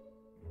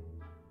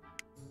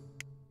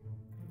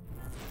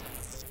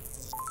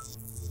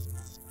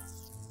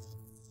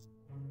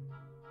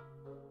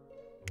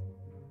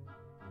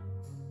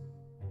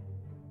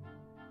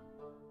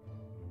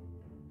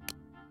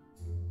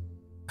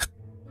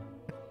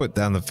 Put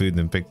down the food and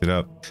then picked it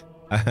up.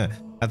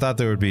 I thought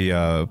there would be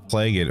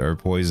plague it or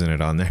poison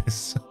it on there,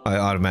 so I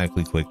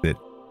automatically clicked it.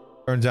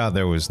 Turns out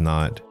there was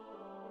not.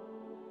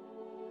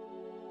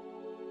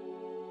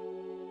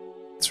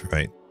 That's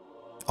right.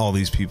 All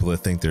these people that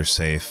think they're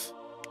safe,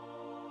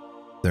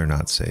 they're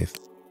not safe.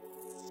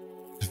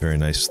 It's a very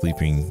nice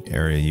sleeping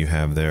area you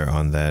have there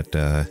on that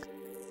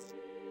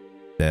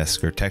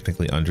desk, or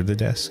technically under the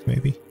desk,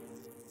 maybe.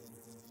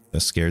 How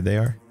scared they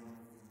are.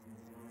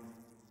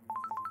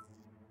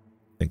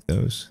 Take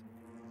those.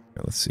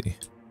 Now, let's see.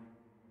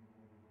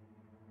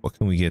 What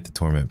can we get to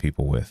torment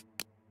people with?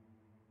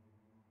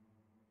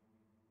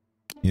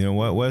 You know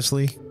what,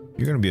 Wesley?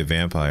 You're gonna be a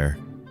vampire.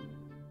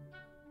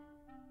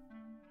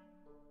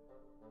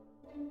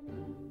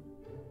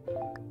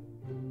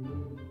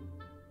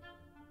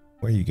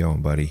 Where are you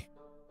going, buddy?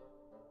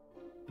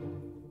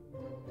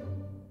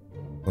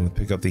 Want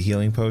to pick up the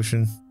healing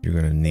potion? You're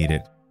gonna need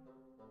it.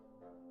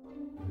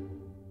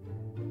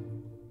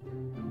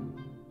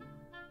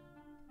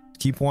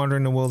 Keep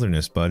wandering the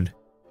wilderness, bud.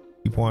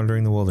 Keep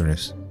wandering the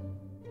wilderness.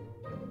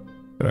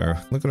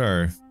 Look at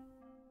our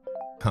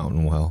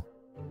mountain well.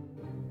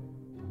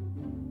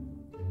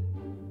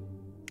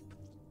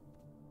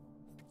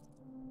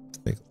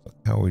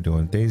 how are we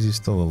doing? Daisy's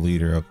still a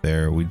leader up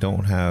there. We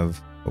don't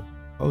have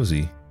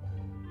Posey.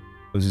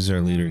 Posey's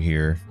our leader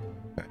here.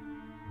 Okay.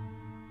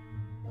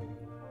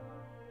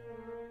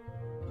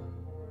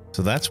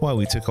 So that's why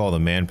we took all the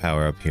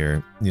manpower up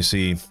here. You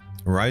see,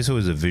 Raizo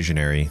is a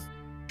visionary.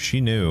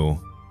 She knew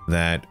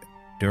that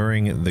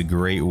during the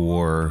Great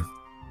War,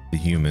 the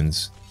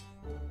humans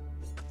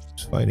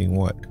was fighting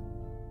what?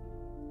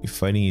 You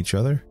fighting each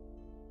other?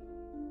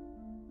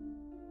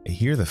 I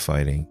hear the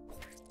fighting.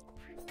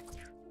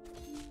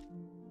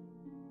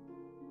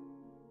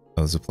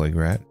 Oh, there's a plague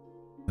rat.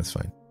 That's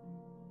fine.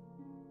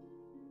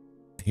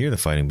 I hear the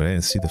fighting, but I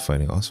didn't see the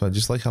fighting. Also, I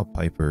just like how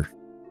Piper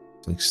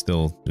is like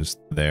still just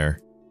there.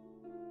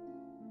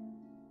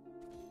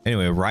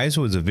 Anyway, Raizo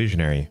was a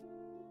visionary.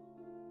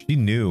 She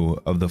knew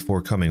of the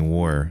forthcoming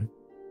war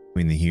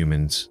between the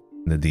humans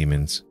and the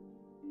demons.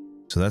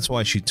 So that's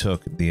why she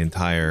took the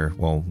entire,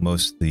 well,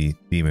 most of the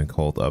demon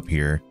cult up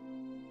here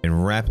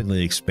and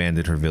rapidly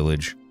expanded her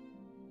village.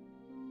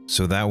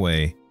 So that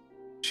way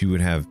she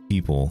would have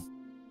people.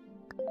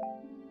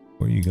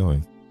 Where are you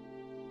going?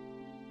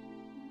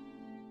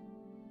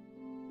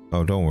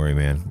 Oh, don't worry,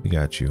 man. We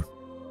got you.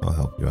 I'll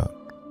help you out.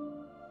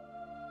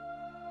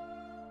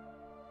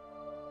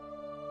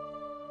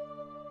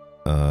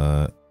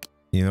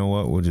 You know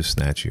what? We'll just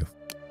snatch you.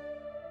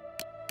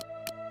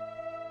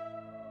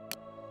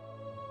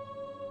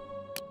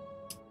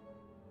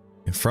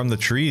 And from the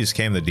trees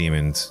came the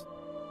demons.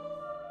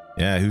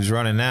 Yeah, who's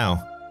running now?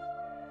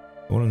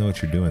 I want to know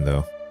what you're doing,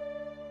 though.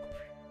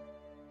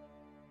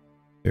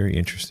 Very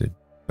interested.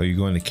 Are you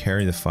going to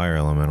carry the fire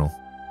elemental?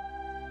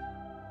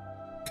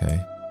 Okay.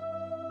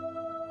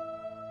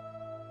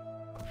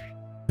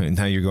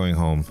 Now you're going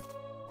home.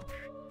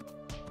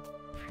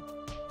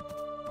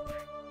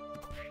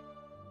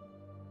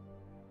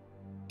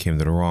 Came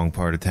to the wrong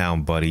part of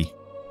town, buddy.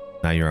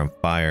 Now you're on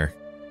fire.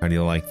 How do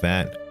you like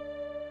that?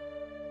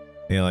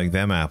 How do you like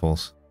them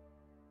apples?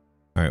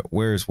 Alright,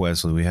 where's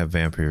Wesley? We have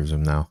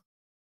vampirism now.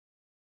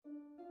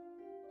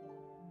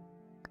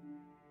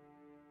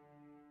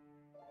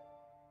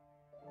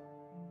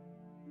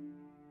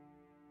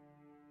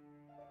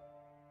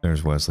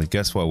 There's Wesley.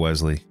 Guess what,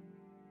 Wesley?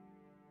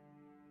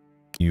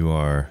 You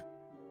are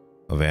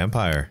a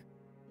vampire.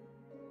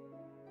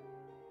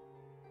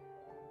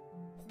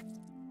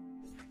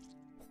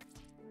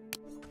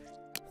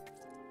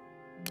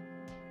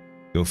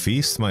 Go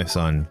feast, my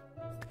son.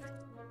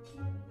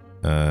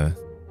 There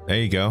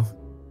you go.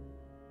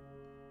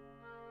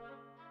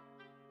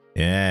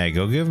 Yeah,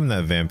 go give him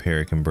that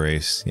vampiric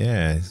embrace.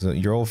 Yeah,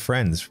 your old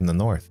friends from the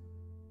north.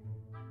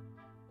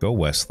 Go,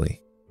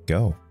 Wesley.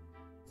 Go.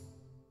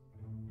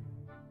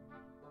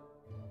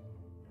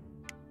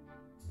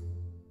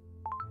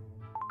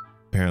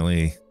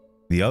 Apparently,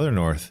 the other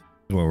north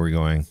is where we're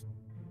going.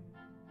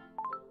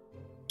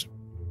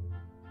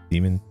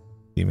 Demon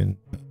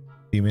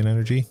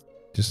energy.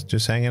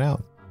 Just hanging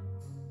out.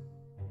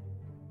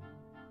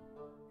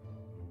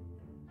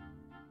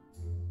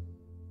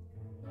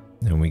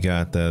 And we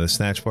got the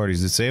snatch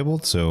parties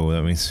disabled, so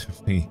that means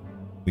we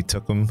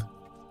took them.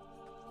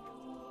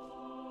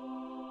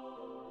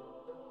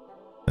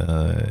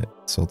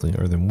 Insulting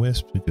Earthen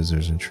Wisp because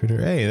there's an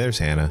intruder. Hey, there's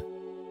Hannah.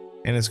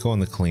 Hannah's going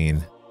to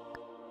clean.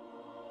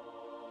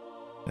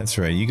 That's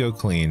right, you go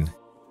clean.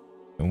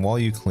 And while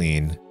you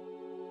clean,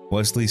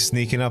 Wesley's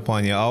sneaking up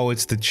on you. Oh,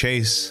 it's the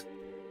chase.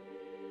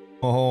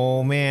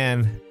 Oh,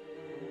 man.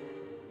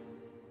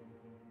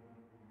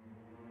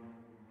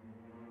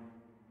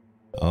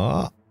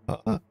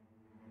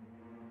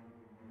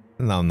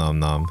 Nom nom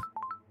nom.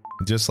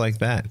 Just like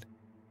that.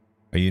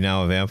 Are you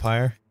now a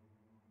vampire?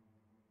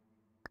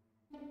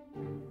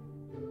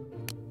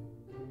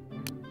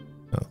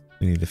 Oh,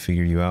 we need to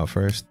figure you out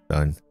first.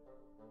 Done.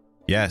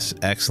 Yes,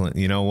 excellent.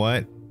 You know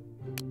what?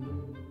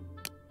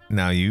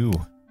 Now you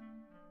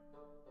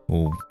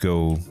will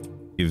go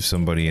give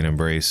somebody an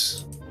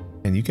embrace.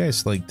 And you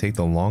guys, like, take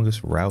the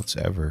longest routes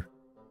ever.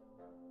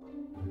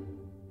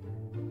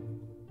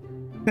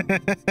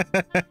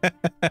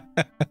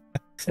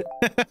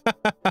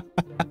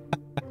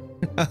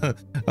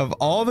 Of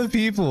all the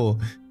people,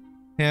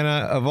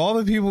 Hannah, of all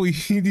the people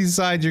you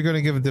decide you're going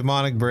to give a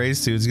demonic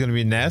brace to, it's going to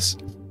be Ness,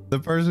 the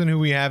person who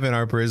we have in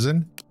our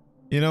prison.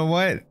 You know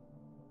what?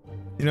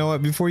 You know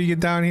what? Before you get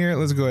down here,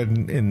 let's go ahead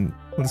and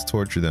let's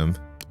torture them.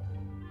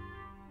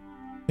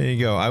 There you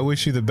go. I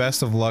wish you the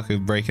best of luck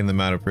of breaking them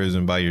out of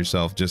prison by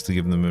yourself just to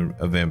give them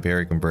a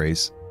vampiric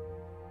embrace.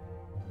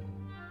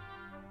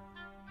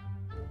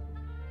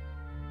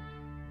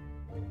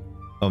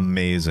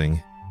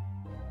 Amazing.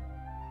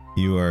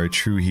 You are a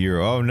true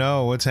hero. Oh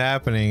no, what's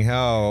happening?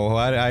 Oh,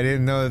 I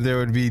didn't know that there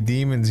would be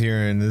demons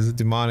here in this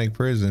demonic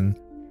prison.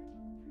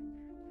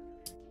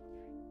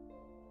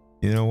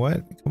 You know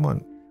what? Come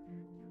on.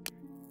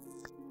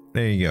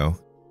 There you go.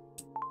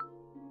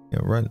 Yeah,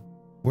 run.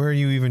 Where are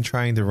you even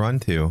trying to run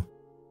to?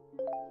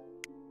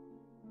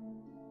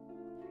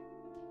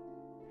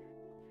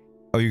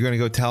 Oh, you're gonna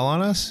go tell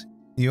on us?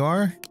 You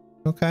are?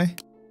 Okay.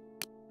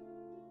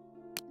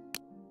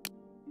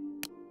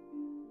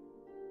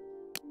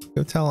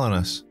 Go tell on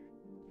us.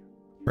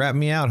 Wrap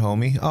me out,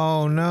 homie.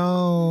 Oh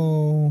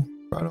no.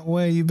 Run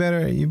away. You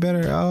better,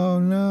 oh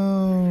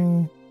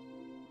no.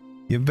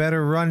 You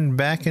better run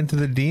back into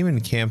the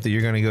demon camp that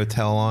you're gonna go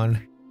tell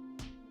on.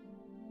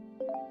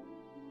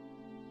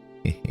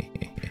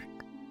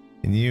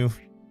 And you,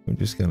 I'm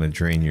just gonna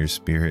drain your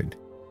spirit.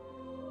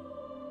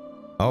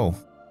 Oh.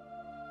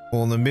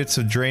 Well, in the midst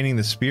of draining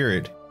the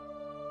spirit,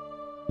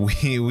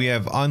 we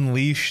have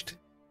unleashed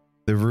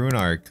the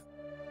Ruinarch.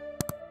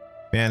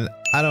 Man,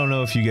 I don't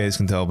know if you guys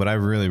can tell, but I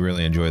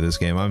really enjoy this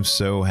game. I'm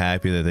so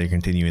happy that they're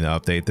continuing to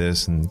update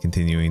this and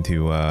continuing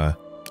to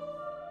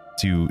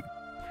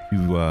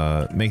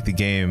make the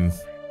game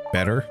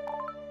better.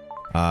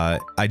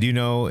 I do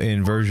know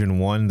in version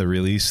 1, the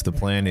release, the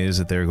plan is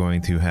that they're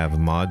going to have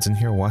mods in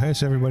here. Why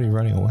is everybody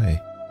running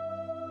away?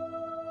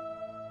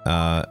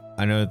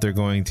 I know that they're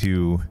going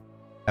to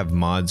have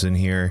mods in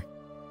here,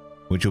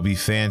 which will be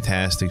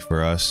fantastic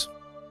for us.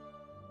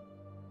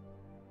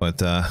 But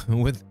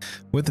with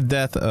the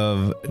death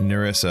of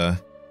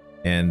Nerissa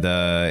and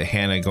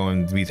Hannah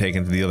going to be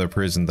taken to the other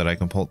prison that I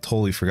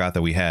totally forgot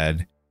that we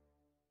had,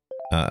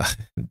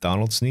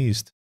 Donald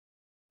sneezed.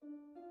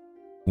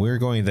 We're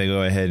going to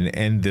go ahead and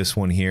end this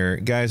one here.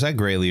 Guys, I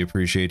greatly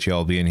appreciate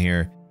y'all being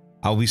here.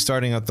 I'll be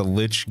starting up the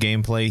Lich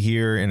gameplay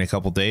here in a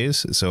couple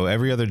days. So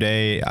every other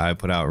day I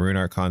put out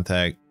Ruinarch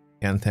content,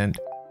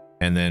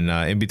 and then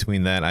in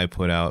between that I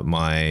put out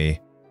my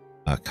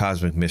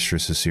Cosmic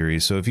Mistresses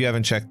series. So if you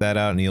haven't checked that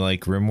out and you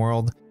like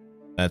Rimworld,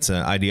 that's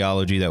an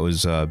ideology that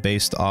was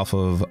based off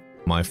of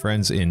my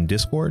friends in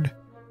Discord,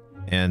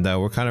 and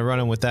we're kind of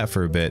running with that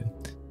for a bit.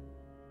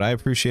 But I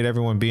appreciate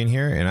everyone being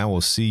here, and I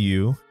will see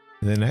you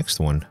in the next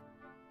one.